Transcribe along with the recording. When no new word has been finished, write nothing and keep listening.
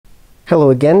Hello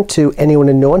again to anyone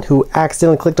and no one who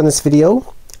accidentally clicked on this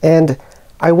video, and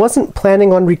I wasn't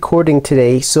planning on recording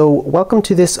today, so welcome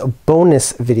to this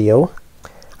bonus video.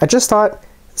 I just thought,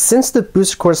 since the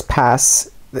Booster Course Pass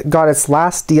got its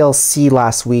last DLC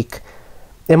last week,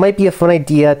 it might be a fun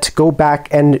idea to go back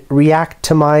and react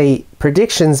to my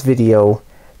predictions video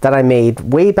that I made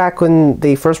way back when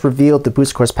they first revealed the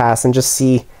Booster Course Pass and just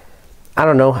see, I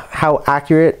don't know, how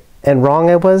accurate and wrong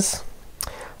I was.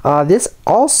 This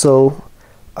also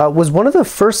was one of the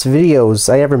first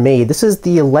videos I ever made. This is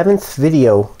the 11th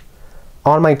video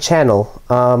on my channel.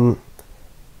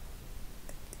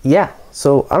 Yeah,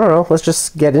 so I don't know, let's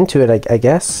just get into it, I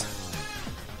guess.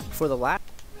 For the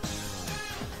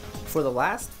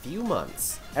last few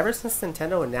months, ever since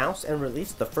Nintendo announced and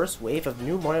released the first wave of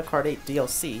new Mario Kart 8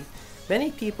 DLC,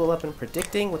 many people have been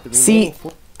predicting what the remaining...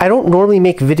 See, I don't normally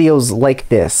make videos like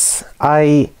this.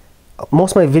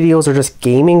 Most of my videos are just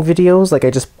gaming videos, like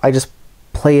I just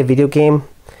play a video game.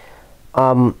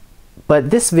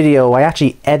 But this video, I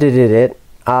actually edited it.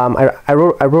 I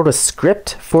wrote a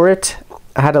script for it.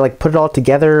 I had to like put it all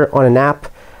together on an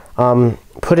app,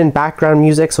 put in background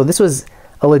music. So this was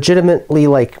a legitimately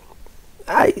like,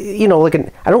 I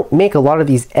don't make a lot of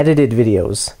these edited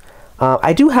videos.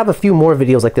 I do have a few more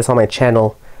videos like this on my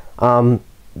channel.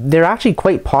 They're actually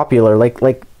quite popular.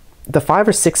 Like the 5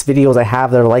 or 6 videos I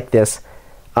have that are like this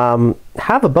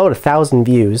have about 1,000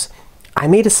 views. I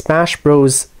made a Smash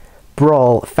Bros.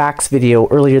 Brawl facts video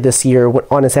earlier this year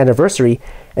on its anniversary,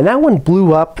 and that one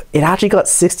blew up. It actually got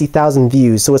 60,000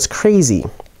 views, so it's crazy.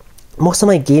 Most of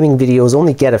my gaming videos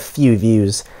only get a few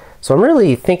views, so I'm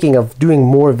really thinking of doing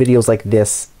more videos like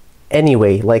this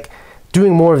anyway, like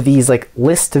doing more of these like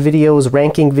list videos,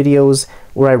 ranking videos,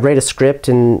 where I write a script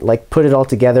and like put it all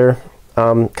together,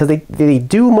 because they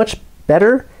do much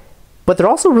better, but they're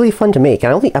also really fun to make.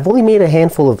 And I've only made a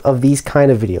handful of these kind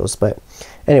of videos, but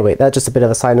anyway, that's just a bit of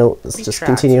a side note. Let's just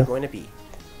continue. Going to be.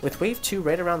 With Wave 2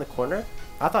 right around the corner,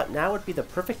 I thought now would be the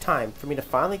perfect time for me to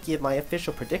finally give my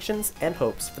official predictions and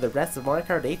hopes for the rest of Mario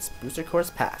Kart 8's Booster Course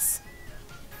Pass.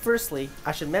 Firstly,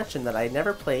 I should mention that I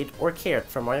never played or cared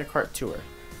for Mario Kart Tour.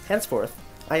 Henceforth,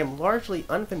 I am largely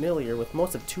unfamiliar with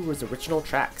most of Tour's original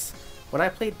tracks. When I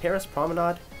played Paris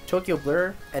Promenade, Tokyo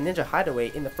Blur, and Ninja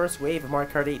Hideaway in the first wave of Mario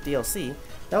Kart 8 DLC,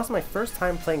 that was my first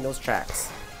time playing those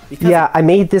tracks. Yeah, I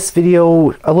made this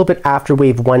video a little bit after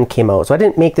Wave 1 came out, so I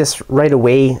didn't make this right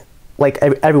away like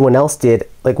everyone else did,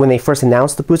 like when they first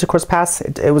announced the Booster Course Pass.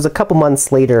 It was a couple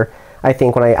months later, I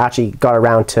think, when I actually got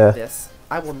around to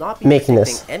I will not be making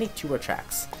predicting any tour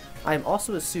tracks. I am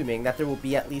also assuming that there will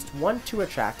be at least one tour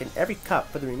track in every cup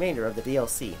for the remainder of the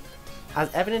DLC. As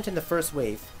evident in the first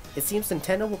wave, it seems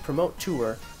Nintendo will promote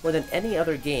Tour more than any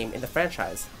other game in the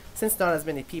franchise, since not as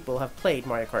many people have played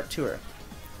Mario Kart Tour.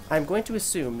 I am going to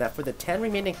assume that for the 10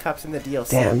 remaining cups in the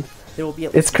DLC, there will be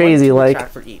at least one tour track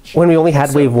for each. When we only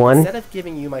had Wave 1. Instead of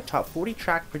giving you my top 40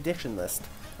 track prediction list,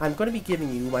 I'm going to be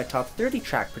giving you my top 30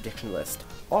 track prediction list,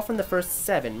 all from the first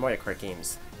 7 Mario Kart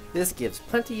games. This gives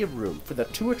plenty of room for the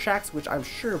tour tracks, which I'm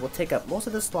sure will take up most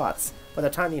of the slots by the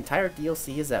time the entire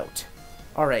DLC is out.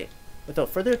 Alright, without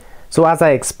further... So as I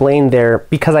explained there,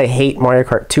 because I hate Mario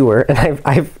Kart Tour, and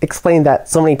I've explained that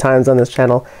so many times on this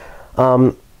channel,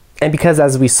 and because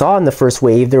as we saw in the first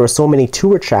wave, there were so many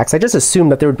tour tracks, I just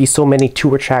assumed that there would be so many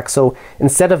tour tracks, so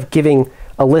instead of giving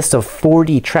a list of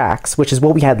 40 tracks, which is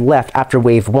what we had left after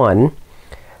Wave 1,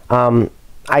 I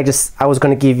was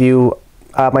going to give you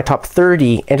my top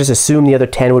 30 and just assume the other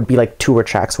 10 would be like tour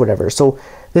tracks, whatever. So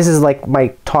this is like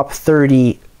my top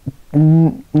 30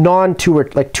 non-tour,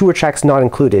 like tour tracks not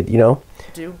included, you know,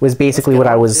 was basically what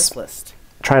I was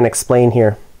trying to explain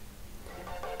here.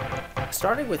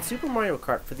 Starting with Super Mario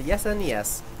Kart for the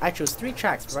SNES, I chose 3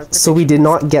 tracks for my prediction. So we did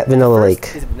not get Vanilla Lake.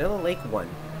 First is Vanilla Lake 1.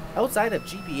 Outside of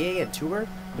GBA and Tour,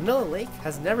 Vanilla Lake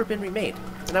has never been remade,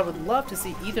 and I would love to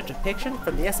see either depiction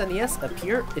from the SNES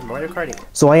appear in Mario Kart 8.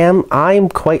 So I'm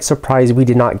quite surprised we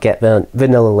did not get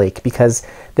Vanilla Lake, because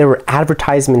there were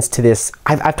advertisements to this.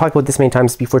 I've talked about this many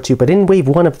times before too, but in Wave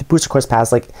 1 of the Booster Course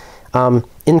Pass, like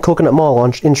in Coconut Mall,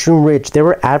 in Shroom Ridge, there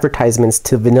were advertisements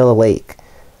to Vanilla Lake.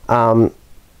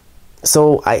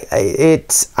 So I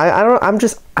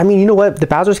mean, you know what? The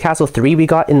Bowser's Castle 3 we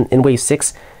got in Wave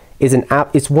 6 is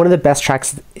it's one of the best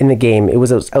tracks in the game. It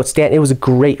was outstanding. It was a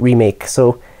great remake.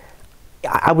 So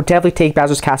I would definitely take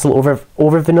Bowser's Castle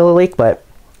over Vanilla Lake, but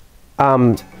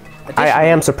I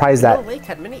am surprised that, Vanilla Lake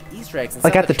had many Easter eggs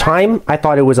like, at the time, I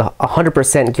thought it was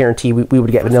 100% guarantee we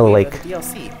would get Vanilla Lake.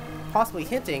 DLC, possibly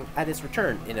hinting at its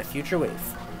return in a future wave.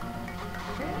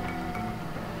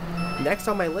 Next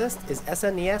on my list is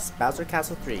SNES Bowser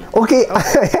Castle 3. Okay,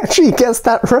 I actually guessed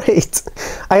that right.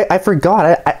 I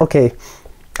forgot. Okay,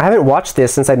 I haven't watched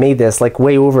this since I made this like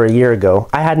way over a year ago.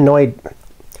 I had no idea.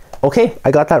 Okay,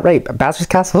 I got that right. Bowser's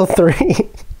Castle 3.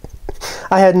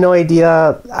 I had no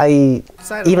idea I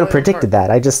even predicted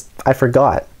that. I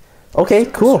forgot. Okay,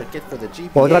 cool. For the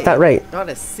GBA, well, I got that right. Not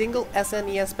a single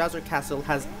SNES Bowser Castle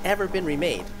has ever been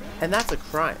remade, and that's a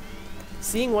crime.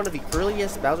 Seeing one of the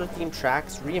earliest Bowser-themed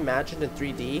tracks reimagined in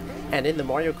 3D and in the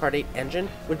Mario Kart 8 engine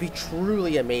would be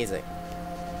truly amazing.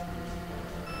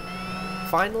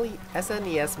 Finally,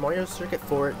 SNES Mario Circuit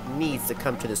 4 needs to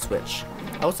come to the Switch.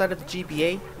 Outside of the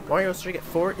GBA, Mario Circuit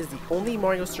 4 is the only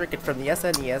Mario Circuit from the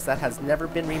SNES that has never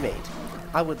been remade.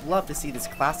 I would love to see this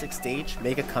classic stage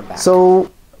make a comeback. So,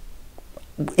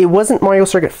 it wasn't Mario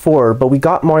Circuit 4, but we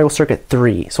got Mario Circuit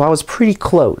 3, so I was pretty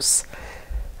close.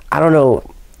 I don't know.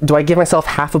 Do I give myself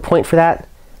half a point for that?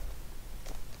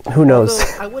 Who knows?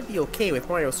 Although I would be okay with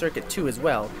Mario Circuit 2 as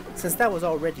well, since that was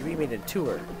already remade in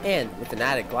Tour, and with an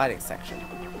added gliding section.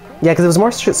 Yeah, because it was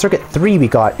Mario Circuit 3 we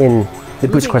got in the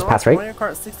Booster Course Pass, right? Mario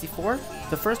Kart 64,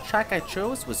 the first track I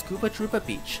chose was Koopa Troopa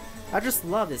Beach. I just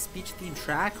love this beach-themed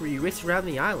track where you race around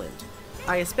the island.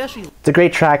 I especially... It's a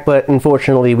great track, but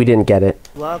unfortunately we didn't get it.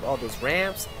 Love all those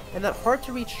ramps, and that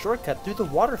hard-to-reach shortcut through the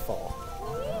waterfall.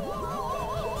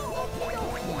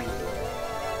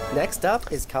 Next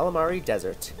up is Calamari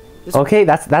Desert. Okay,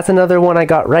 that's another one I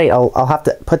got right. I'll have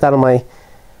to put that on my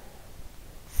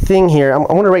thing here. I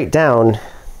want to write down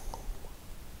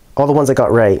all the ones I got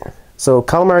right. So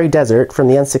Calamari Desert from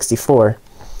the N64.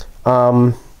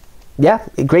 Yeah,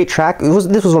 a great track.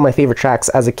 This was one of my favorite tracks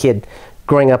as a kid,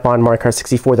 growing up on Mario Kart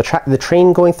 64. The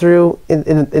train going through in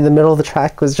the middle of the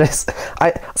track was just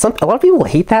a lot of people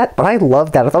hate that, but I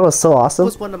loved that. I thought it was so awesome. It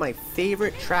was one of my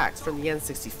favorite tracks from the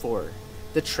N64.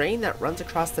 The train that runs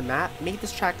across the map made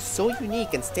this track so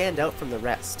unique and stand out from the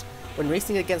rest. When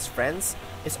racing against friends,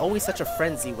 it's always such a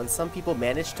frenzy when some people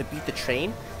manage to beat the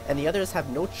train and the others have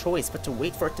no choice but to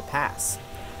wait for it to pass.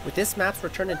 With this map's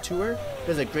return in Tour,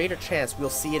 there's a greater chance we'll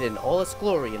see it in all its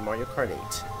glory in Mario Kart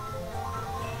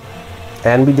 8.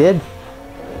 And we did.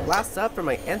 Last up for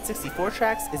my N64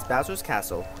 tracks is Bowser's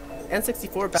Castle.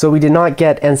 So we did not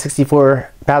get N64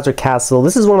 Bowser Castle.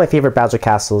 This is one of my favorite Bowser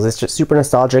Castles. It's just super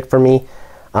nostalgic for me.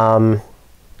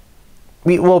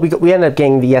 We ended up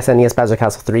getting the SNES Bowser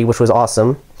Castle 3, which was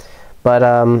awesome.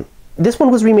 But this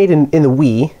one was remade in the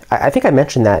Wii. I think I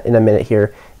mentioned that in a minute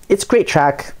here. It's a great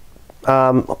track.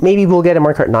 Maybe we'll get a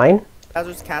Mario Kart 9.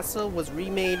 Bowser's Castle was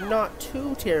remade not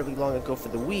too terribly long ago for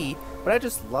the Wii, but I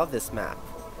just love this map.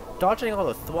 Dodging all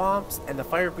the thwomps and the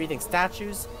fire-breathing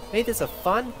statues made this a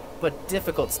fun but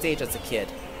difficult stage as a kid.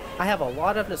 I have a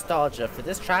lot of nostalgia for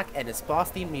this track and its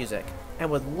boss-themed music,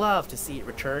 and would love to see it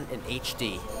return in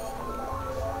HD.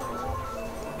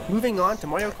 Moving on to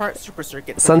Mario Kart Super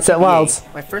Circuit Sunset GBA, Wilds.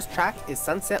 My first track is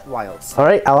Sunset Wilds.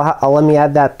 Alright, I'll let me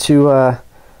add that to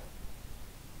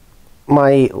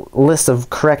my list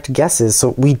of correct guesses.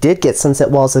 So we did get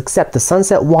Sunset Wilds, except the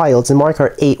Sunset Wilds in Mario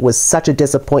Kart 8 was such a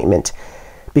disappointment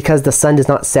because the sun does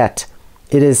not set.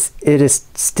 It is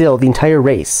still the entire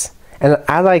race. And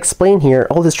as I explain here,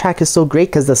 this track is so great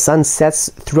because the sun sets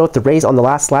throughout the race. On the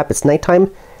last lap, it's nighttime.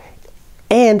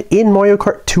 And in Mario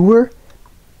Kart Tour,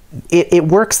 it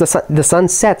works. The sun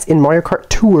sets in Mario Kart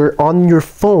Tour on your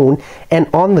phone, and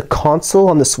on the console,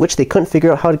 on the Switch, they couldn't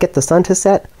figure out how to get the sun to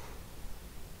set.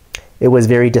 It was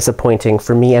very disappointing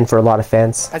for me and for a lot of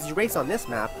fans. As you race on this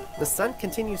map, the sun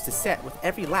continues to set with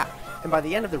every lap, and by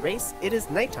the end of the race, it is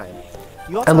nighttime.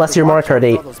 You also Unless you're Mario Kart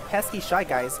 8. all those pesky Shy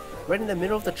Guys right in the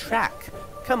middle of the track.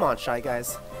 Come on, Shy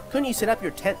Guys. Couldn't you set up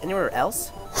your tent anywhere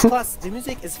else? Plus, the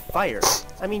music is fire.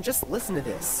 I mean, just listen to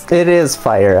this. It is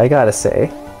fire, I gotta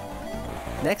say.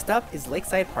 Next up is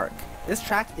Lakeside Park. This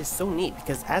track is so neat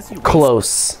because as you race...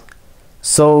 Close.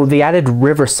 So they added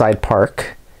Riverside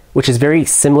Park, which is very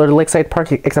similar to Lakeside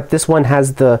Park, except this one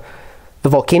has the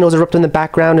volcanoes erupt in the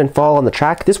background and fall on the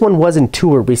track. This one was in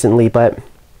Tour recently, but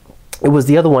it was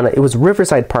the other one. It was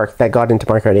Riverside Park that got into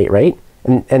Mario Kart 8, right?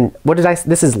 And what did I...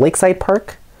 This is Lakeside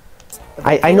Park?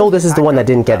 I know this is the one that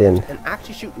didn't get in.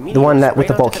 The one that with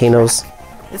the volcanoes.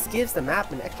 This gives the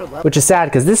map an extra level. Which is sad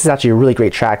because this is actually a really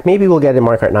great track. Maybe we'll get it in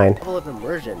Mario Kart 9. Level of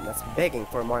immersion that's begging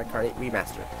for a Mario Kart 8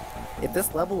 remaster. If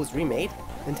this level was remade,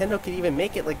 Nintendo could even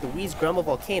make it like the Wii's Grumble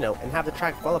Volcano and have the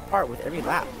track fall apart with every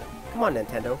lap. Come on,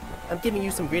 Nintendo. I'm giving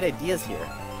you some great ideas here.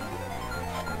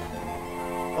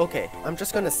 Okay, I'm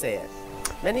just gonna say it.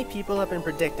 Many people have been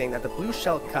predicting that the Blue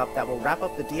Shell Cup that will wrap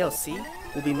up the DLC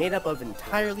will be made up of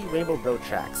entirely Rainbow Road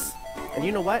tracks. And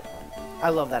you know what? I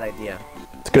love that idea.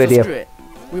 It's a good idea. Screw it.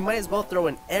 we might as well throw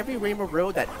in every Rainbow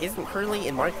Road that isn't currently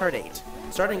in Mario Kart 8,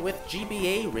 starting with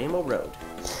GBA Rainbow Road.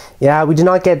 Yeah, we did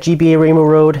not get GBA Rainbow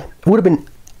Road. It would have been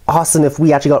awesome if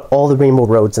we actually got all the Rainbow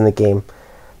Roads in the game,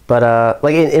 but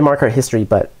like in Mario Kart history,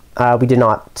 but we did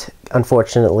not,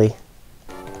 unfortunately.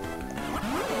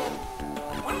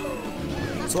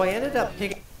 So I ended up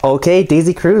picking... Okay,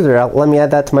 Daisy Cruiser. Let me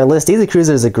add that to my list. Daisy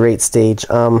Cruiser is a great stage.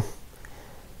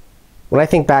 When I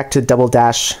think back to Double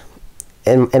Dash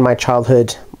in my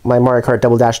childhood, my Mario Kart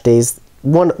Double Dash days,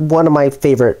 one of my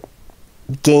favorite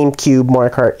GameCube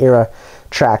Mario Kart era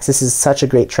tracks. This is such a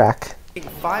great track.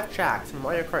 5 tracks from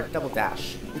Mario Kart Double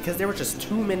Dash, because there were just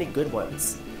too many good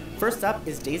ones. First up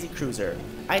is Daisy Cruiser.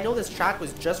 I know this track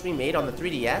was just remade on the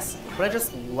 3DS, but I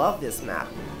just love this map.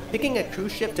 Picking a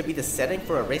cruise ship to be the setting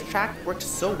for a racetrack worked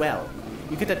so well.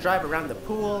 You get to drive around the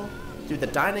pool, through the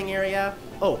dining area.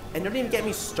 Oh, and don't even get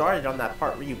me started on that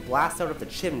part where you blast out of the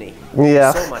chimney.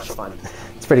 Yeah. So much fun.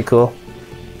 It's pretty cool.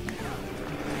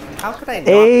 How could I not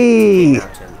Hey!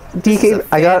 pick DK Mountain?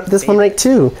 I got this one right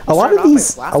too. A lot of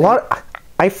these,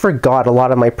 I forgot a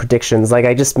lot of my predictions. Like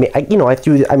I just made,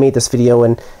 I made this video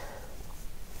and,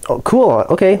 oh cool,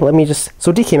 okay, let me just,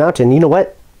 so DK Mountain, you know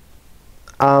what?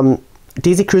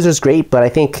 Daisy Cruiser is great, but I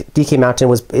think DK Mountain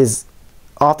is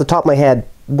off the top of my head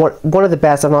one of the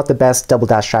best, if not the best, Double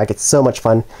Dash track. It's so much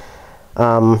fun.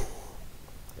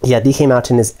 Yeah, DK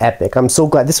Mountain is epic. I'm so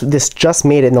glad this just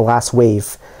made it in the last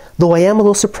wave. Though I am a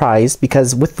little surprised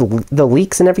because with the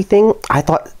leaks and everything, I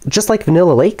thought, just like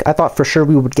Vanilla Lake, I thought for sure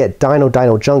we would get Dino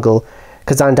Jungle,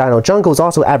 because Dino Jungle is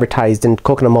also advertised in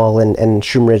Coconut Mall and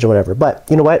Shroom Ridge or whatever. But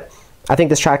you know what? I think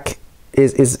this track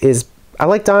is I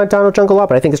like Dino Jungle a lot,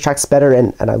 but I think this track's better,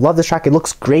 and I love this track. It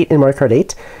looks great in Mario Kart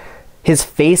 8. His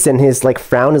face and his like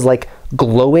frown is like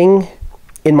glowing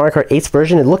in Mario Kart 8's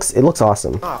version. It looks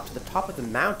awesome. Off to the top of the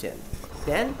mountain.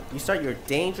 Then you start your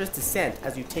dangerous descent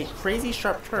as you take crazy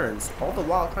sharp turns, all the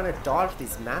while trying to dodge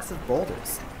these massive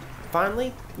boulders.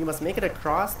 Finally, you must make it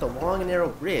across the long and narrow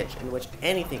bridge in which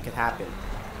anything could happen.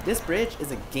 This bridge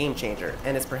is a game changer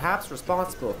and is perhaps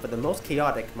responsible for the most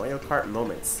chaotic Mario Kart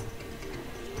moments.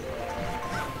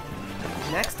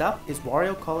 Next up is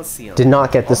Wario Coliseum. Did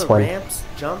not get this all the one. Ramps,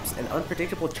 jumps, and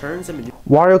unpredictable turns and maneuvers.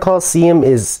 Wario Coliseum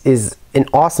is an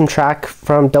awesome track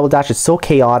from Double Dash. It's so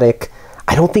chaotic.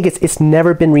 I don't think it's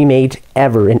never been remade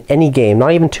ever in any game,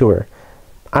 not even Tour.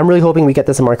 I'm really hoping we get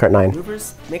this in Mario Kart 9.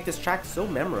 Maneuvers make this track so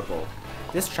memorable.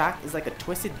 This track is like a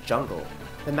twisted jungle.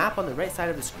 The map on the right side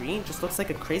of the screen just looks like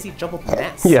a crazy jumbled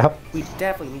mess. Yeah. We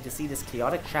definitely need to see this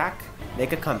chaotic track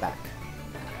make a comeback.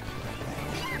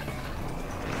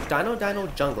 Dino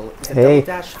Jungle is a Double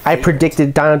Dash favorite. I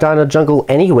predicted Dino Jungle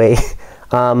anyway.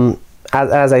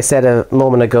 As I said a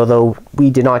moment ago, though, we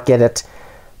did not get it.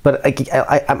 But I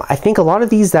think a lot of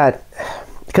these that,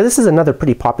 because this is another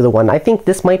pretty popular one, I think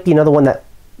this might be another one that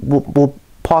will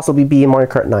possibly be in Mario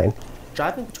Kart 9.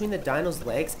 Driving between the dino's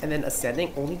legs and then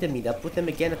ascending only to meet up with them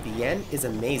again at the end is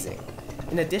amazing.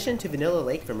 In addition to Vanilla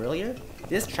Lake from earlier,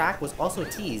 this track was also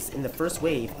teased in the first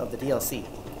wave of the DLC.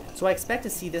 So I expect to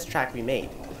see this track remade.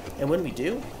 And when we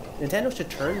do, Nintendo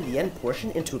should turn the end portion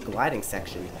into a gliding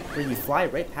section, where you fly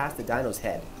right past the dino's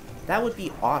head. That would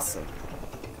be awesome.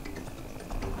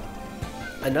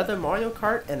 Another Mario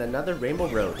Kart and another Rainbow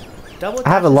Road. I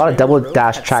have a lot of Double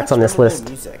Dash tracks on this list.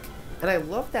 Music. And I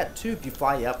love that too if you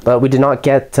fly up. But we did not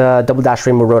get Double Dash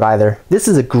Rainbow Road either. This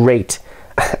is a great,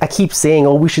 I keep saying,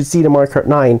 oh, we should see it in Mario Kart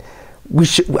 9.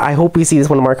 I hope we see this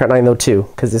one in Mario Kart 9 though too,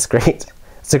 because it's great.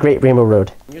 It's a great Rainbow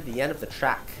Road. Near the end of the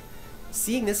track.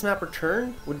 Seeing this map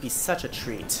return would be such a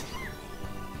treat.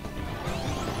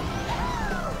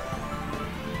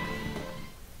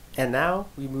 And now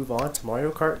we move on to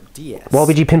Mario Kart DS.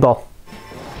 Waluigi Pinball.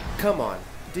 Come on,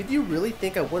 did you really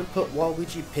think I wouldn't put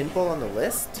Waluigi Pinball on the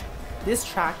list? This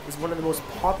track is one of the most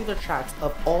popular tracks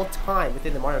of all time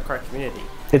within the Mario Kart community.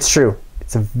 It's true.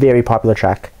 It's a very popular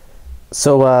track.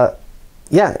 So,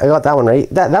 yeah, I got that one right.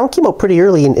 That one came out pretty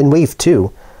early in Wave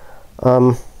 2.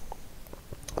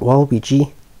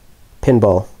 Waluigi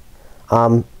Pinball.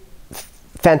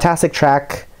 Fantastic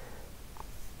track.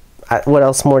 What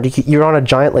else more? You're on a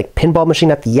giant like pinball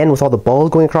machine at the end with all the balls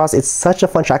going across. It's such a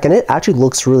fun track, and it actually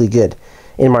looks really good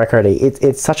in Mario Kart 8.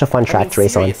 It's such a fun track to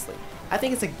race on. I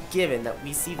think it's a given that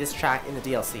we see this track in the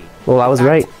DLC. Well, I was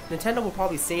right. Nintendo will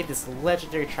probably save this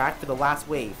legendary track for the last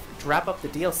wave to wrap up the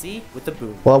DLC with the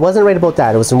boom. Well, I wasn't right about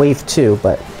that. It was in Wave 2,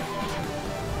 but...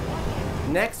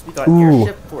 Next, we got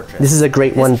Airship Fortress. This is a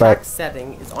great one, but...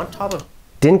 setting is on top of...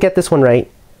 Didn't get this one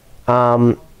right.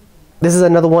 This is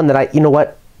another one that you know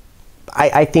what?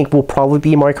 I think will probably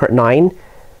be Mario Kart 9.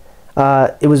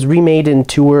 It was remade in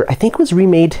Tour. I think it was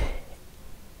remade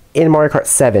in Mario Kart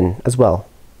 7 as well.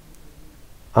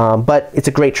 But it's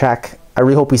a great track. I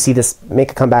really hope we see this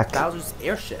make a comeback. Bowser's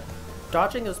Airship.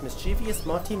 Dodging those mischievous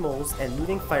Monty Moles and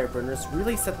moving fireburners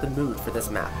really set the mood for this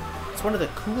map. It's one of the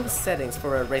coolest settings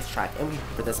for a racetrack, and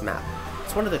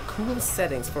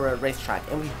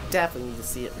we definitely need to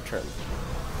see it return.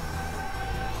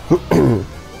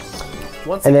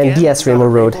 Once and then DS Rainbow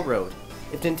Road.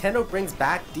 If Nintendo brings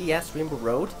back DS Rainbow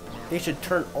Road, they should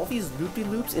turn all these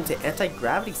loopy-loops into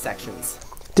anti-gravity sections.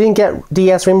 Didn't get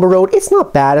DS Rainbow Road. It's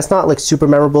not bad. It's not like super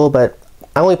memorable, but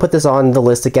I only put this on the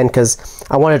list again because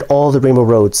I wanted all the Rainbow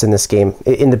Roads in this game,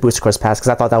 in the Booster Course Pass, because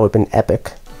I thought that would have been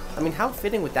epic. I mean, how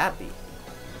fitting would that be?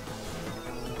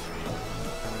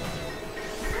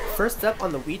 First up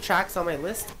on the Wii tracks on my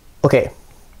list. Okay,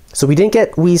 so we didn't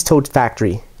get Wii's Toad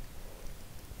Factory,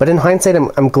 but in hindsight,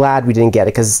 I'm glad we didn't get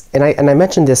it, because and I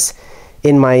mentioned this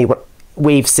in my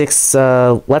Wave 6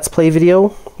 Let's Play video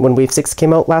when Wave 6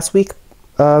 came out last week,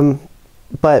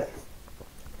 but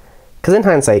because in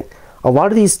hindsight, a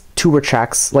lot of these tour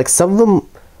tracks, like some of them,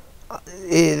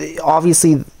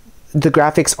 obviously the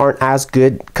graphics aren't as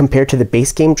good compared to the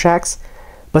base game tracks,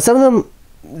 but some of them,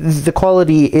 the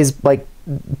quality is like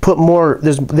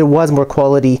there was more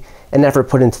quality and effort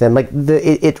put into them. Like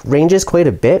it ranges quite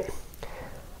a bit,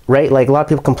 right? Like a lot of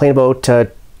people complain about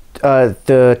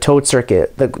the Toad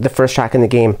Circuit, the first track in the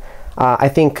game. I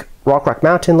think Rock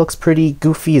Mountain looks pretty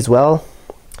goofy as well.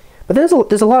 But there's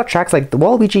a lot of tracks, like the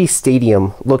Waluigi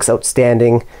Stadium looks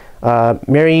outstanding.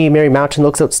 Merry Mountain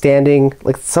looks outstanding.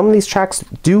 Like some of these tracks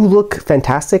do look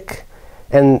fantastic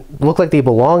and look like they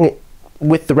belong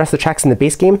with the rest of the tracks in the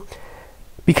base game.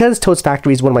 Because Toad's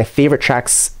Factory is one of my favorite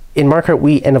tracks in Mario Kart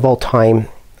Wii and of all time,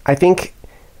 I think,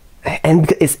 and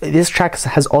this track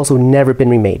has also never been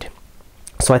remade.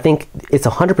 So I think it's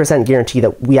 100% guarantee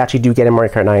that we actually do get in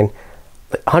Mario Kart 9,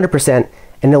 100%,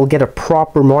 and they'll get a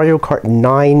proper Mario Kart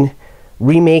 9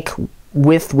 remake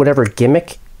with whatever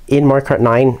gimmick in Mario Kart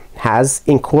 9 has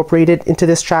incorporated into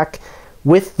this track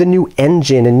with the new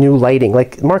engine and new lighting.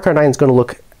 Like Mario Kart 9 is going to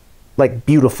look like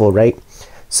beautiful, right?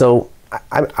 So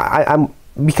I'm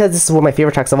because this is one of my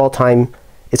favorite tracks of all time.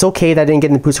 It's okay that I didn't get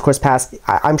in the Booster Course Pass.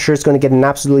 I'm sure it's going to get an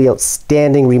absolutely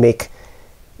outstanding remake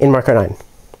in Mario Kart 9.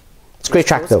 It's a great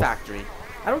track though. Factory.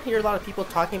 I don't hear a lot of people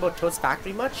talking about Toad's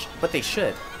Factory much, but they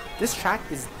should. This track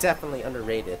is definitely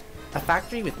underrated. A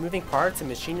factory with moving parts and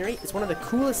machinery is one of the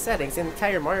coolest settings in the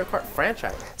entire Mario Kart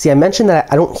franchise. See, I mentioned that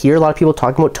I don't hear a lot of people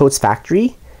talking about Toad's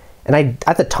Factory, and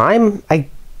at the time I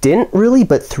didn't really,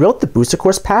 but throughout the Booster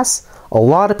Course Pass, a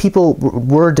lot of people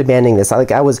were demanding this.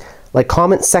 I was like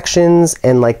comment sections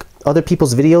and like other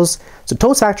people's videos. So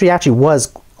Toad's Factory actually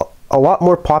was a lot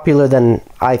more popular than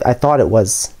I thought it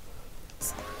was.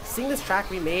 Seeing this track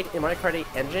remade in Mario Kart 8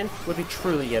 Engine would be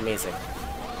truly amazing.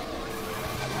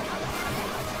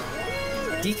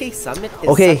 DK Summit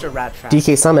is such a rad track.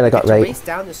 DK Summit I got right. Race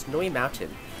down the snowy mountain,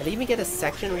 and even get a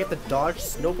section where you have to dodge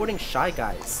snowboarding Shy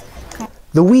Guys.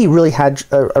 The Wii really had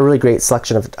a really great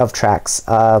selection of tracks.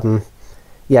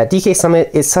 Yeah, DK Summit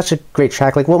is such a great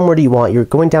track. Like, what more do you want? You're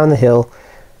going down the hill.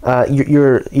 There's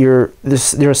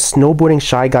snowboarding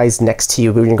Shy Guys next to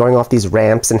you when you're going off these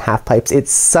ramps and half pipes.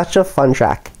 It's such a fun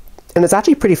track, and it's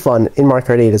actually pretty fun in Mario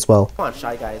Kart 8 as well. Come on,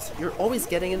 Shy Guys, you're always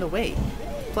getting in the way.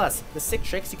 Plus, the sick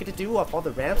tricks you get to do off all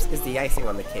the ramps is the icing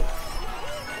on the cake.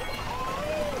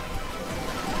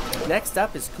 Next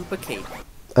up is Koopa Cape.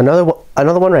 Another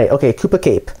one, right? Okay, Koopa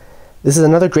Cape. This is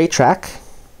another great track.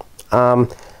 The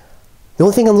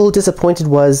only thing I'm a little disappointed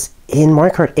was in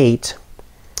Mario Kart 8,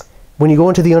 when you go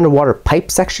into the underwater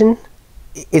pipe section,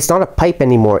 it's not a pipe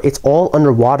anymore. It's all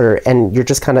underwater, and you're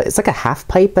just it's like a half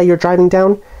pipe that you're driving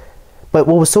down. But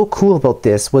what was so cool about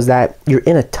this was that you're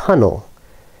in a tunnel.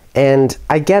 And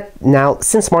I get now,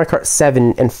 since Mario Kart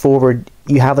 7 and forward,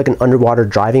 you have like an underwater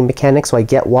driving mechanic, so I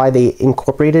get why they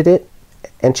incorporated it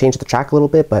and changed the track a little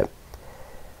bit, but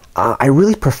I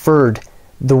really preferred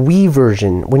the Wii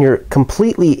version when you're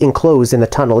completely enclosed in the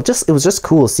tunnel. It was just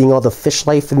cool seeing all the fish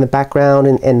life in the background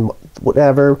and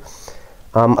whatever.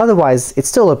 Otherwise, it's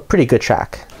still a pretty good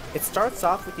track. It starts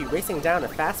off with you racing down a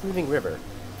fast-moving river.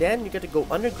 Then you get to go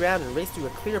underground and race through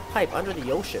a clear pipe under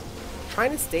the ocean.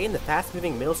 Trying to stay in the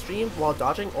fast-moving middle stream while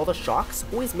dodging all the shocks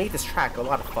always made this track a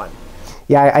lot of fun.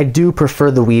 Yeah, I do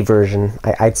prefer the Wii version,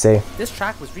 I'd say. This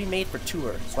track was remade for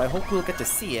Tour, so I hope we'll get to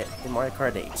see it in Mario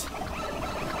Kart 8.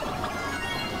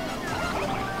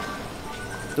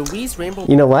 The Wii's Rainbow...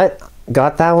 You know what?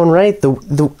 Got that one right.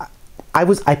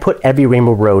 I put every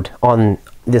Rainbow Road on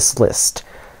this list,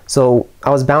 so I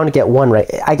was bound to get one right.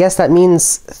 I guess that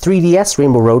means 3DS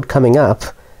Rainbow Road coming up.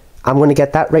 I'm going to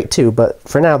get that right too, but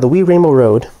for now, the Wii Rainbow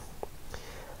Road,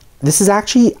 I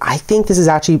think this is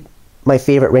actually my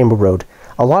favorite Rainbow Road.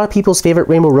 A lot of people's favorite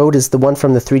Rainbow Road is the one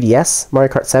from the 3DS,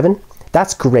 Mario Kart 7.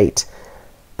 That's great.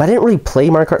 But I didn't really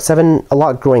play Mario Kart 7 a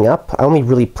lot growing up. I only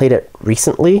really played it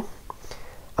recently.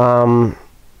 The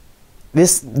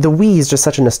Wii is just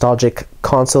such a nostalgic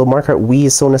console. Mario Kart Wii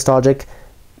is so nostalgic.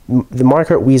 The Mario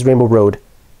Kart Wii's Rainbow Road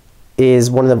is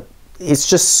one of the... It's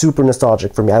just super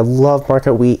nostalgic for me. I love Mario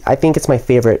Kart Wii. I think it's my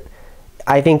favorite.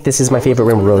 I think this is my favorite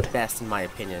Rainbow Road. Best in my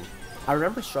opinion. I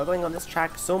remember struggling on this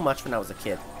track so much when I was a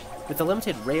kid. With the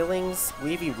limited railings,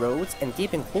 wavy roads, and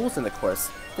gaping holes in the course,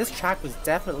 this track was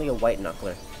definitely a white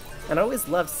knuckler. And I always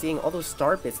loved seeing all those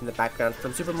star bits in the background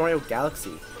from Super Mario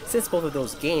Galaxy, since both of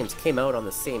those games came out on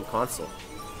the same console.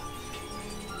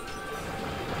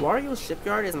 Wario's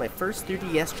Shipyard is my first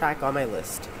 3DS track on my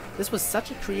list. This was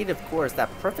such a creative course that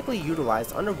perfectly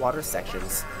utilized underwater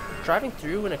sections. Driving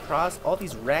through and across all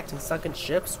these wrecked and sunken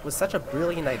ships was such a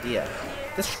brilliant idea.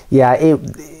 Yeah,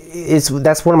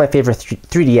 that's one of my favorite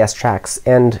 3DS tracks,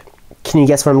 and can you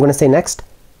guess what I'm going to say next?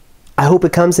 I hope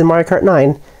it comes in Mario Kart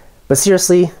 9, but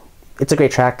seriously, it's a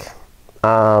great track.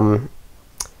 I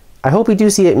hope we do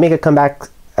see it make a comeback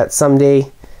at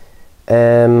someday.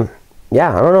 Yeah,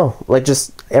 I don't know, like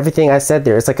just everything I said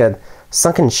there. It's like a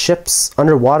sunken ships,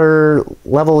 underwater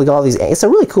level, with all these. It's a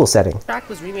really cool setting. The track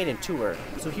was remade in Tour,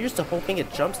 so here's to hoping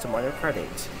it jumps to Mario Kart 8.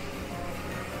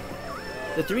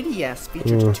 The 3DS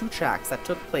featured two tracks that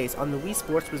took place on the Wii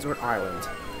Sports Resort Island,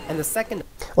 and the second...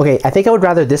 Okay, I think I would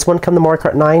rather this one come to Mario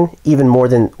Kart 9 even more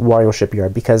than Wario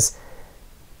Shipyard, because...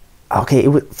 Okay,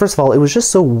 first of all, it was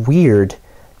just so weird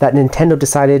that Nintendo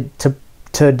decided to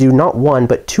do not one,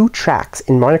 but two tracks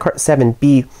in Mario Kart 7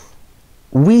 be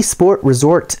Wii Sport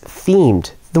Resort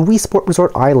themed. The Wii Sport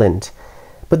Resort Island.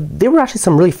 But they were actually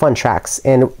some really fun tracks,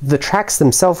 and the tracks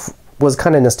themselves was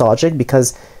kind of nostalgic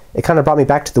because it kind of brought me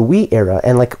back to the Wii era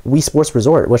and like Wii Sports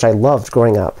Resort, which I loved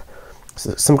growing up.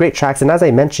 So, some great tracks, and as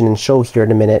I mentioned and show here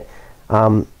in a minute,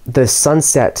 the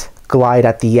sunset glide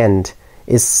at the end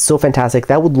is so fantastic.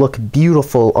 That would look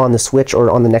beautiful on the Switch or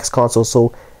on the next console.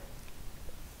 So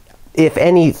if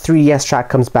any 3DS track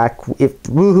comes back, if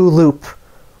Woohoo Loop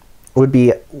would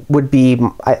be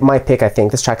my pick, I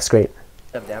think. This track is great.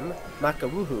 Of them,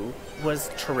 Makawoohoo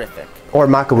was terrific. Or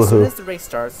Makawoohoo. As soon as the race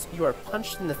starts, you are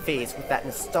punched in the face with that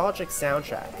nostalgic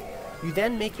soundtrack. You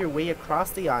then make your way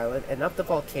across the island and up the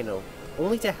volcano,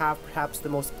 only to have perhaps the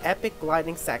most epic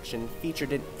gliding section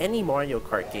featured in any Mario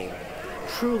Kart game.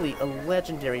 Truly a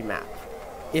legendary map.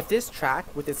 If this track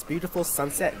with its beautiful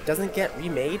sunset doesn't get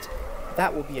remade,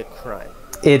 that will be a crime.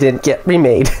 It didn't get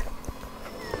remade.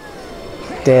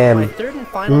 Damn. My third and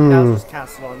final Bowser's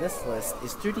Castle on this list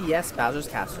is 3DS Bowser's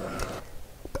Castle.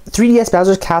 3DS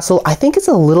Bowser's Castle, I think it's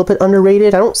a little bit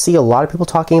underrated. I don't see a lot of people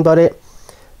talking about it,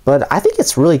 but I think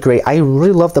it's really great. I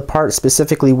really love the part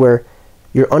specifically where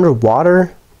you're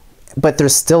underwater, but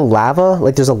there's still lava.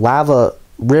 Like there's a lava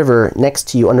river next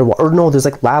to you underwater. Or no, there's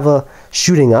like lava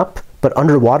shooting up, but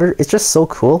underwater. It's just so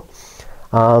cool.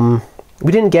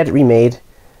 We didn't get it remade,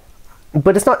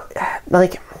 but it's not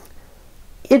like...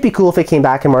 It'd be cool if it came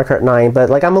back in Mario Kart 9, but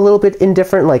like I'm a little bit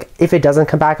indifferent. Like if it doesn't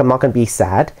come back, I'm not going to be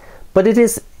sad. But it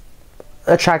is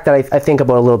a track that I think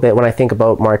about a little bit when I think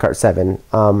about Mario Kart 7.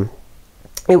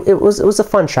 It was a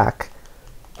fun track.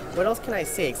 What else can I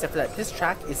say except for that this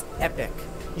track is epic.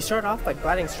 You start off by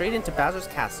gliding straight into Bowser's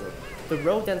Castle. The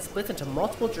road then splits into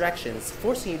multiple directions,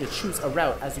 forcing you to choose a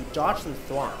route as you dodge some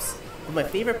thwomps. But my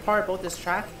favorite part about this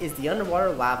track is the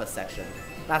underwater lava section.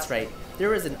 That's right,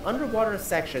 there is an underwater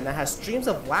section that has streams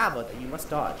of lava that you must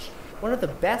dodge. One of the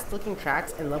best looking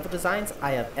tracks and level designs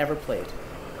I have ever played.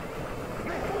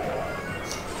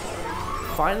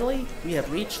 Finally, we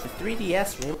have reached the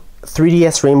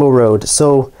 3DS Rainbow Road.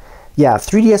 So, yeah,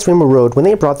 3DS Rainbow Road, when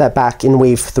they brought that back in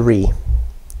Wave 3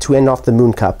 to end off the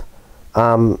Moon Cup,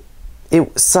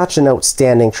 it was such an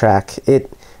outstanding track. It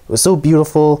was so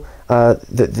beautiful.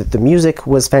 The music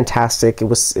was fantastic. It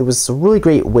was a really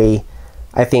great way,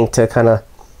 I think, to kind of...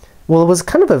 Well, it was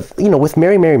kind of a, with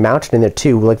Merry Merry Mountain in there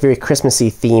too, like very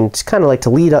Christmassy themed, kind of like to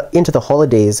lead up into the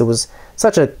holidays. It was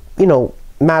such a,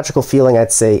 magical feeling,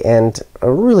 I'd say, and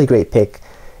a really great pick.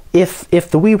 If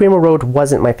the Wii Rainbow Road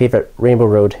wasn't my favorite Rainbow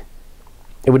Road,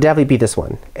 it would definitely be this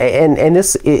one. And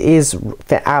this is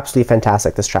absolutely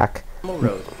fantastic, this track. Rainbow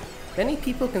Road. Many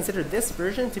people consider this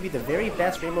version to be the very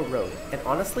best Rainbow Road, and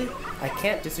honestly, I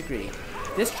can't disagree.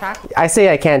 This track... I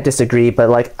say I can't disagree,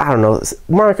 but like, I don't know,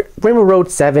 Rainbow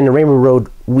Road 7 and Rainbow Road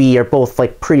Wii are both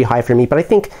like pretty high for me, but I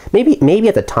think maybe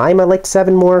at the time I liked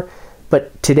 7 more,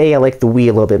 but today I like the Wii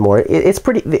a little bit more. It is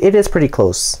pretty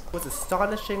close. Was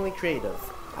astonishingly creative.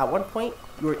 At one point,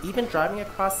 you were even driving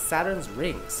across Saturn's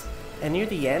rings, and near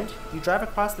the end, you drive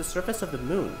across the surface of the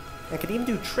moon. and can even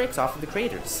do tricks off of the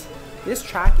craters. This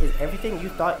track is everything you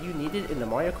thought you needed in the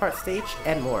Mario Kart stage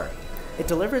and more. It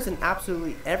delivers in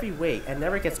absolutely every way and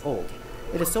never gets old.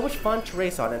 It is so much fun to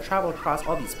race on and travel across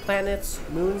all these planets,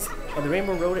 moons, and the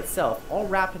Rainbow Road itself, all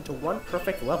wrapped into one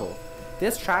perfect level.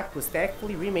 This track was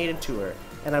thankfully remade in Tour,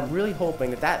 and I'm really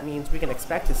hoping that means we can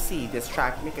expect to see this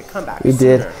track make a comeback We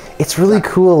sooner. did. It's really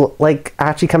cool, like,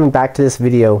 actually coming back to this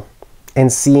video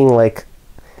and seeing, like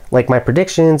my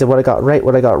predictions and what I got right,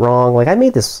 what I got wrong. Like, I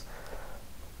made this,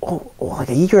 like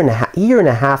a year and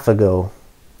a half ago.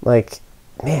 Like,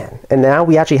 man. And now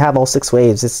we actually have all 6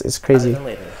 waves. It's crazy.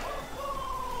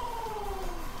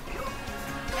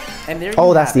 And there Oh,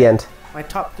 you that's have the it. end. My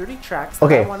top 30 tracks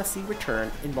that I want to see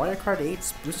return in Mario Kart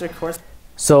 8's Booster Course.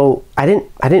 So I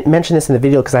didn't mention this in the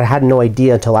video because I had no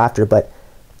idea until after, but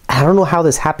I don't know how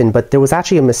this happened, but there was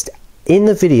actually a mistake in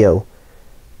the video.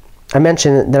 I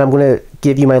mentioned that I'm going to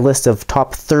give you my list of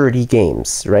top 30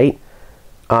 games, right?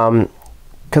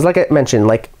 Because like I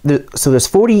mentioned, so there's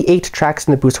 48 tracks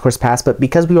in the Booster Course Pass, but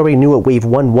because we already knew what Wave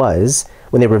 1 was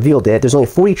when they revealed it, there's only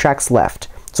 40 tracks left.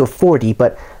 So 40,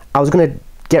 but I was going to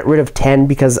get rid of 10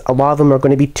 because a lot of them are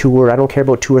going to be Tour. I don't care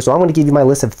about Tour, so I'm going to give you my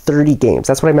list of 30 games.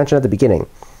 That's what I mentioned at the beginning.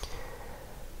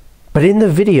 But in the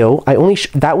video, I only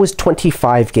that was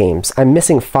 25 games. I'm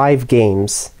missing 5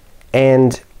 games,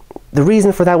 and the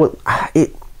reason for that was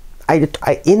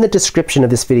in the description of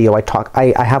this video,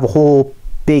 I have a whole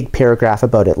big paragraph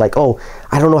about it. Like, oh,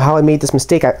 I don't know how I made this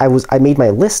mistake. I made my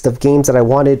list of games that I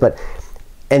wanted,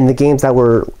 and the games that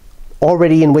were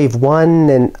already in Wave 1,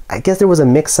 and I guess there was a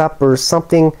mix-up or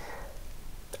something.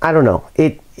 I don't know.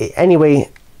 Anyway,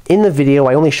 in the video,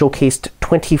 I only showcased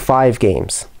 25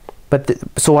 games. But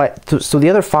so the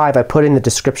other 5 I put in the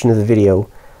description of the video.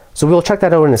 So we'll check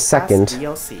that out in a second.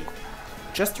 DLC.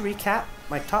 Just to recap,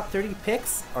 my top 30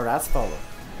 picks are as follows.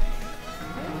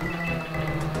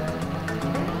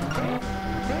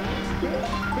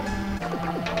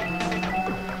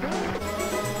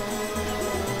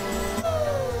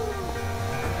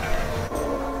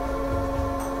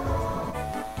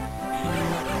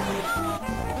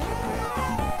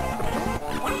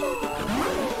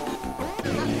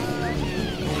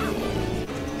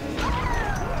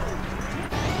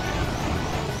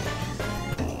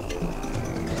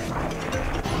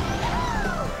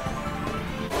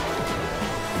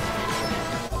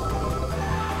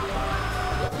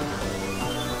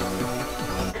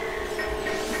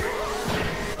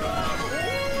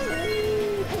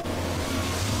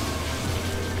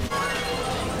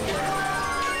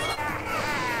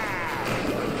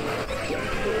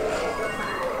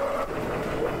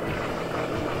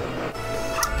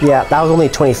 Yeah, that was only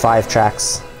 25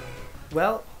 tracks.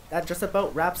 Well, that just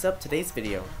about wraps up today's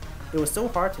video. It was so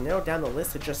hard to narrow down the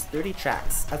list to just 30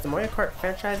 tracks, as the Mario Kart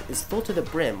franchise is full to the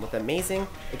brim with amazing,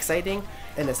 exciting,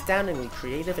 and astoundingly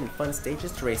creative and fun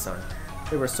stages to race on.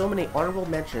 There were so many honorable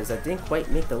mentions that didn't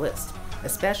quite make the list,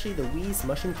 especially the Wii's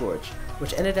Mushroom Gorge,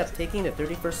 which ended up taking the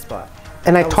 31st spot.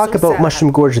 And I talk about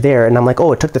Mushroom Gorge there, and I'm like,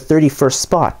 oh, it took the 31st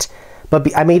spot.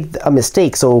 But I made a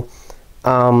mistake, so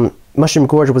Mushroom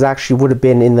Gorge would have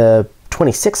been in the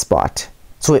 26th spot,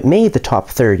 so it made the top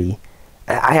 30.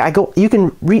 You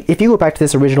can read, if you go back to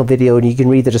this original video and you can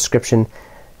read the description,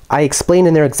 I explain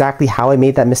in there exactly how I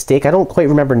made that mistake. I don't quite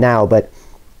remember now, but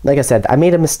like I said, I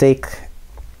made a mistake,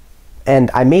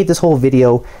 and I made this whole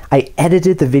video. I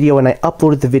edited the video and I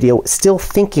uploaded the video, still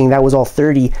thinking that was all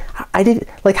 30. I did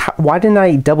why didn't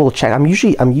I double check? I'm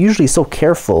usually so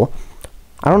careful.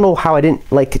 I don't know how I didn't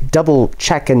double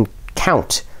check and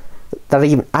count. But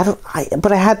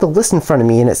I had the list in front of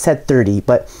me and it said 30,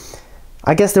 but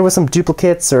I guess there was some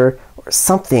duplicates or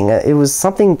something. It was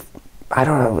something, I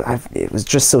don't know, it was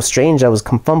just so strange. I was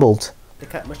confumbled. They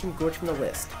cut Mushroom Gorge from the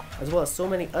list, as well as so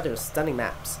many other stunning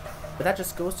maps. But that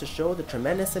just goes to show the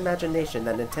tremendous imagination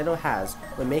that Nintendo has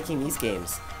when making these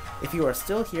games. If you are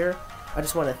still here, I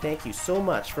just want to thank you so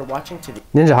much for watching to the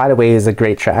Ninja Hideaway is a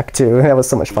great track too. That was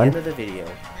so much fun. end of the video.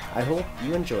 I hope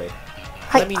you enjoyed.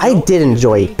 I did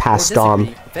enjoy Past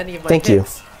Dom. Thank you.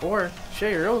 Or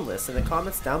share your own list in the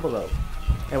comments down below.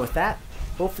 And with that,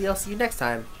 hopefully I'll see you next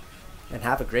time, and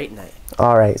have a great night.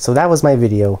 Alright, so that was my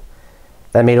video.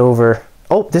 That made over...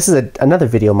 Oh, this is another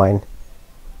video of mine.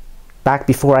 Back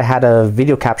before I had a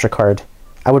video capture card,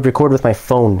 I would record with my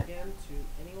phone.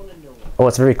 Oh,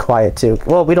 it's very quiet too.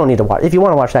 Well, we don't need to watch. If you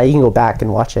want to watch that, you can go back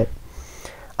and watch it.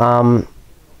 How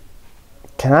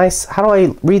do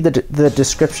I read the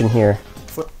description here?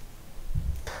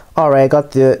 Alright, I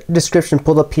got the description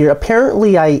pulled up here.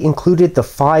 Apparently, I included the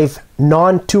 5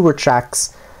 non-tour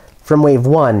tracks from Wave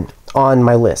 1 on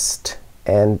my list.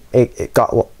 And it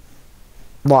got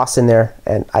lost in there,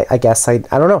 and I guess I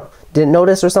don't know, didn't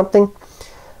notice or something.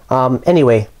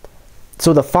 Anyway,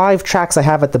 so the 5 tracks I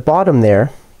have at the bottom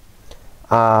there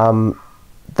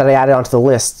that I added onto the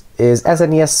list is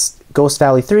SNES Ghost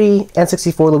Valley 3,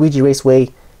 N64 Luigi Raceway,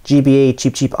 GBA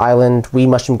Cheep Cheep Island, Wii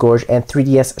Mushroom Gorge, and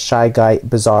 3DS Shy Guy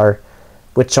Bazaar,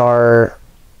 which are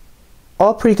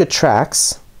all pretty good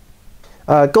tracks.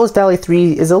 Ghost Valley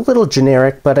 3 is a little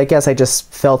generic, but I guess I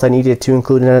just felt I needed to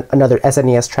include another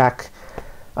SNES track.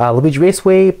 Luigi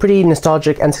Raceway, pretty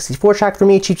nostalgic N64 track for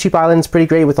me. Cheep Cheep Island's pretty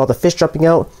great with all the fish jumping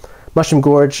out. Mushroom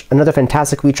Gorge, another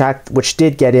fantastic Wii track, which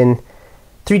did get in.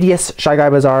 3DS Shy Guy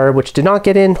Bazaar, which did not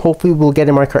get in. Hopefully we'll get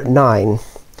in Mario Kart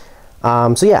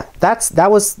 9. So yeah,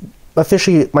 that was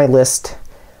officially my list.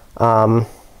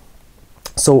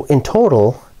 So in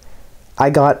total,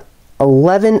 I got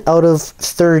 11 out of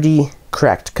 30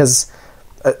 correct, because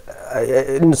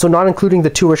so not including the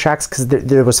tour tracks, because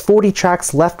there was 40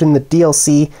 tracks left in the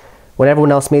DLC when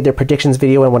everyone else made their predictions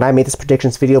video and when I made this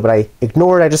predictions video, but I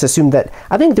ignored. I just assumed that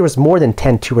I think there was more than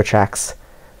 10 tour tracks.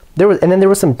 And then there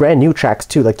were some brand new tracks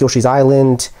too, like Yoshi's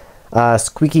Island,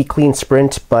 Squeaky Clean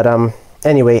Sprint. But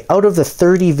anyway, out of the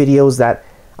 30 videos that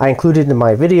I included in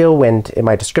my video and in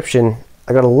my description,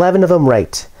 I got 11 of them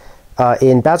right.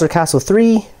 In Bowser Castle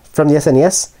 3 from the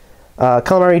SNES,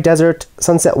 Calamari Desert,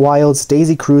 Sunset Wilds,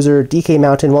 Daisy Cruiser, DK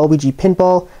Mountain, Waluigi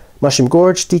Pinball, Mushroom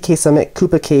Gorge, DK Summit,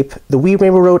 Koopa Cape, the Wii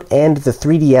Rainbow Road, and the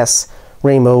 3DS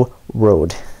Rainbow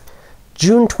Road.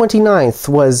 June 29th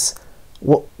was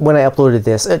when I uploaded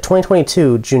this,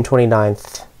 2022, June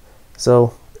 29th.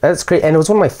 So that's great, and it was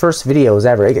one of my first videos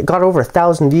ever. It got over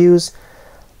 1,000 views.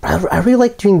 I really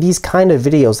like doing these kind of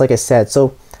videos, like I said.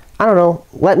 So I don't know.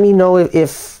 Let me know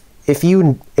if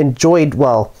you enjoyed,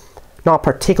 well, not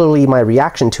particularly my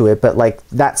reaction to it, but like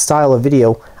that style of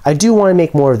video. I do want to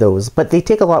make more of those, but they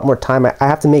take a lot more time. I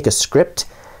have to make a script.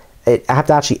 I have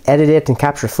to actually edit it and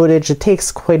capture footage. It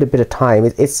takes quite a bit of time.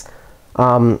 It's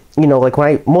you know, like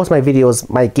when most of my videos,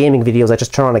 my gaming videos, I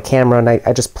just turn on a camera and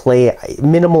I just play.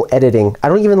 Minimal editing. I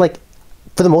don't even, like,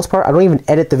 for the most part, I don't even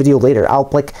edit the video later. I'll,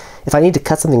 like, if I need to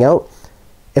cut something out,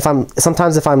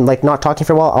 sometimes if I'm like not talking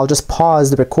for a while, I'll just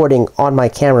pause the recording on my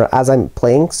camera as I'm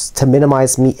playing to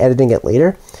minimize me editing it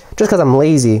later, just because I'm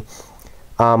lazy.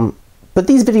 But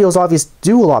these videos obviously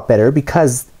do a lot better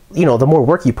because, you know, the more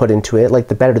work you put into it, like,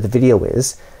 the better the video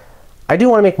is. I do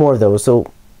want to make more of those,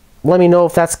 so let me know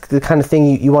if that's the kind of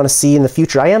thing you want to see in the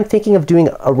future. I am thinking of doing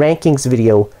a rankings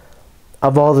video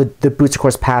of all the Booster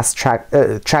Course Pass tracks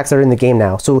that are in the game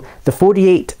now. So the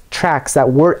 48 tracks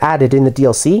that were added in the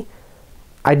DLC,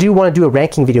 I do want to do a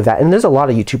ranking video of that. And there's a lot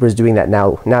of YouTubers doing that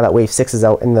now that Wave 6 is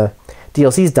out and the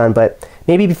DLC is done. But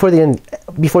maybe before the end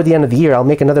of the year, I'll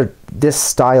make another this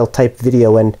style type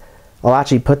video and I'll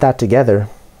actually put that together.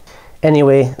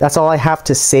 Anyway, that's all I have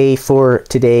to say for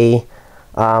today.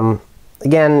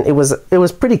 Again, it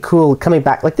was pretty cool coming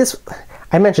back like this.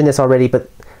 I mentioned this already, but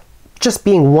just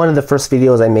being one of the first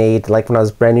videos I made, like when I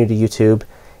was brand new to YouTube,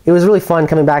 it was really fun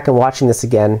coming back and watching this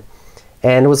again.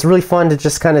 And it was really fun to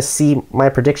just kind of see my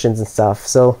predictions and stuff.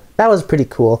 So that was pretty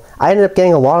cool. I ended up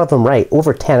getting a lot of them right,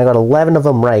 over 10. I got 11 of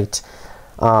them right.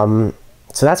 So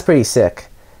that's pretty sick.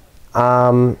 Yeah,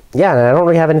 and I don't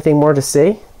really have anything more to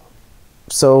say.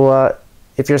 So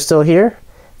if you're still here,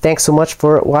 thanks so much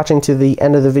for watching to the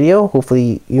end of the video.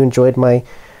 Hopefully you enjoyed my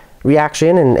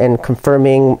reaction and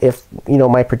confirming if, you know,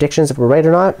 my predictions were right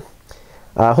or not.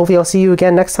 Hopefully I'll see you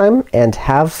again next time, and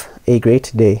have a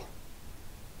great day.